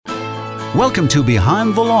Welcome to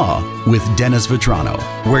Behind the Law with Dennis Vetrano,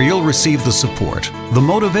 where you'll receive the support, the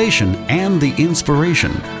motivation, and the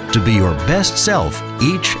inspiration to be your best self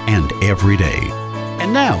each and every day.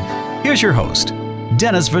 And now, here's your host,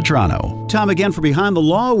 Dennis Vetrano. Time again for Behind the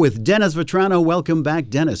Law with Dennis Vetrano. Welcome back,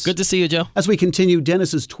 Dennis. Good to see you, Joe. As we continue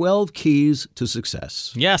Dennis's 12 keys to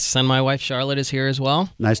success. Yes, and my wife Charlotte is here as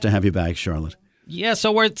well. Nice to have you back, Charlotte. Yeah,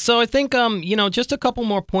 so I think just a couple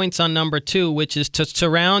more points on number 2, which is to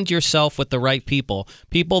surround yourself with the right people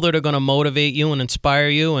that are going to motivate you and inspire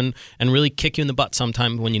you and really kick you in the butt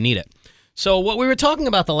sometime when you need it. So what we were talking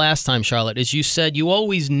about the last time, Charlotte, is you said you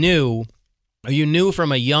always knew, or you knew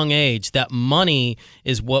from a young age, that money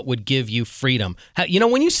is what would give you freedom.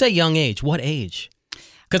 When you say young age, what age?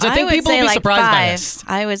 Because I think people will be surprised by this.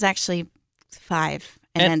 I was actually 5.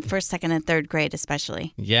 And then first, second, and third grade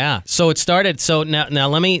especially. Yeah. So it started. So now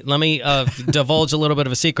let me divulge a little bit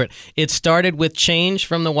of a secret. It started with change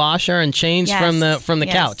from the washer and change from the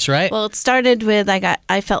couch, right? Well, it started with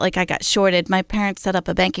I felt like I got shorted. My parents set up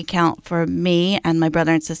a bank account for me and my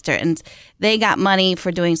brother and sister, and they got money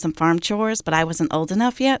for doing some farm chores, but I wasn't old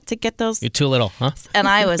enough yet to get those. You're too little, huh? And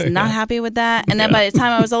I was not happy with that. And then by the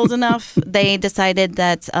time I was old enough, they decided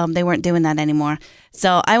that they weren't doing that anymore.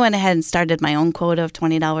 So I went ahead and started my own quota of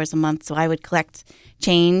 $20 a month. So I would collect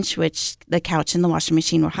change, which the couch and the washing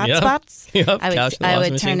machine were hot spots. Yep. I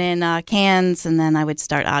would turn in cans, and then I would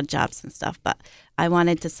start odd jobs and stuff. But I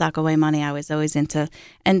wanted to sock away money. I was always into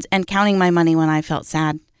and counting my money when I felt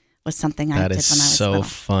sad was something I did when I was little. That is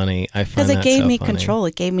so funny. Because it gave me control.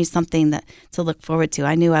 It gave me something to look forward to.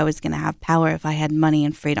 I knew I was going to have power if I had money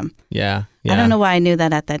and freedom. Yeah. I don't know why I knew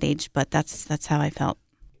that at that age, but that's how I felt.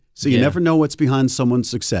 So you never know what's behind someone's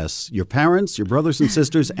success. Your parents, your brothers and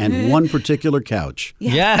sisters, and one particular couch.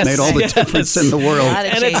 Yes. Made all the difference in the world.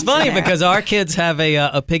 And it's funny because our kids have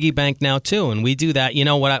a piggy bank now too, and we do that. You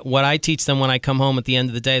know, what I teach them when I come home at the end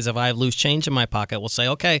of the day is if I have loose change in my pocket, we'll say,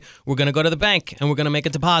 okay, we're going to go to the bank and we're going to make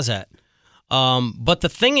a deposit. But the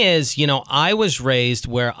thing is, I was raised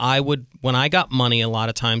where when I got money, a lot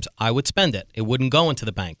of times I would spend it. It wouldn't go into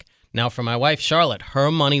the bank. Now, for my wife, Charlotte, her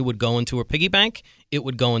money would go into her piggy bank. It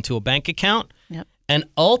would go into a bank account. Yep. And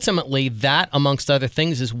ultimately, that, amongst other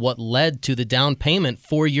things, is what led to the down payment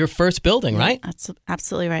for your first building, right? That's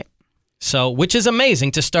absolutely right. So, which is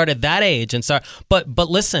amazing to start at that age and start. But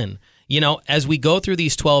listen, as we go through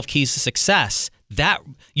these 12 keys to success, that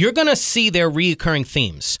you're going to see their reoccurring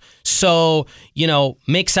themes. So,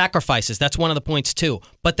 make sacrifices. That's one of the points too.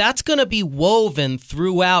 But that's going to be woven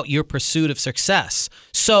throughout your pursuit of success.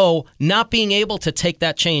 So not being able to take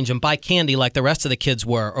that change and buy candy like the rest of the kids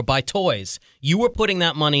were, or buy toys, you were putting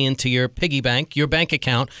that money into your piggy bank, your bank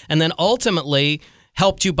account, and then ultimately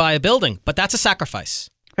helped you buy a building. But that's a sacrifice.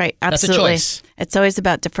 Right, absolutely. That's a choice. It's always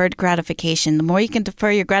about deferred gratification. The more you can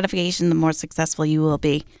defer your gratification, the more successful you will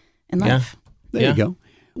be in life. There you go.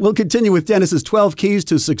 We'll continue with Dennis's 12 keys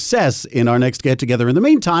to success in our next get-together. In the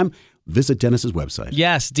meantime, visit Dennis's website.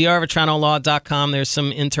 Yes, drvetranolaw.com. There's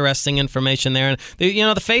some interesting information there. And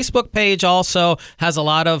the Facebook page also has a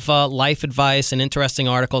lot of life advice and interesting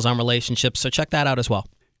articles on relationships, so check that out as well.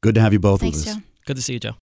 Good to have you both with us. Thanks, Joe. Good to see you, Joe.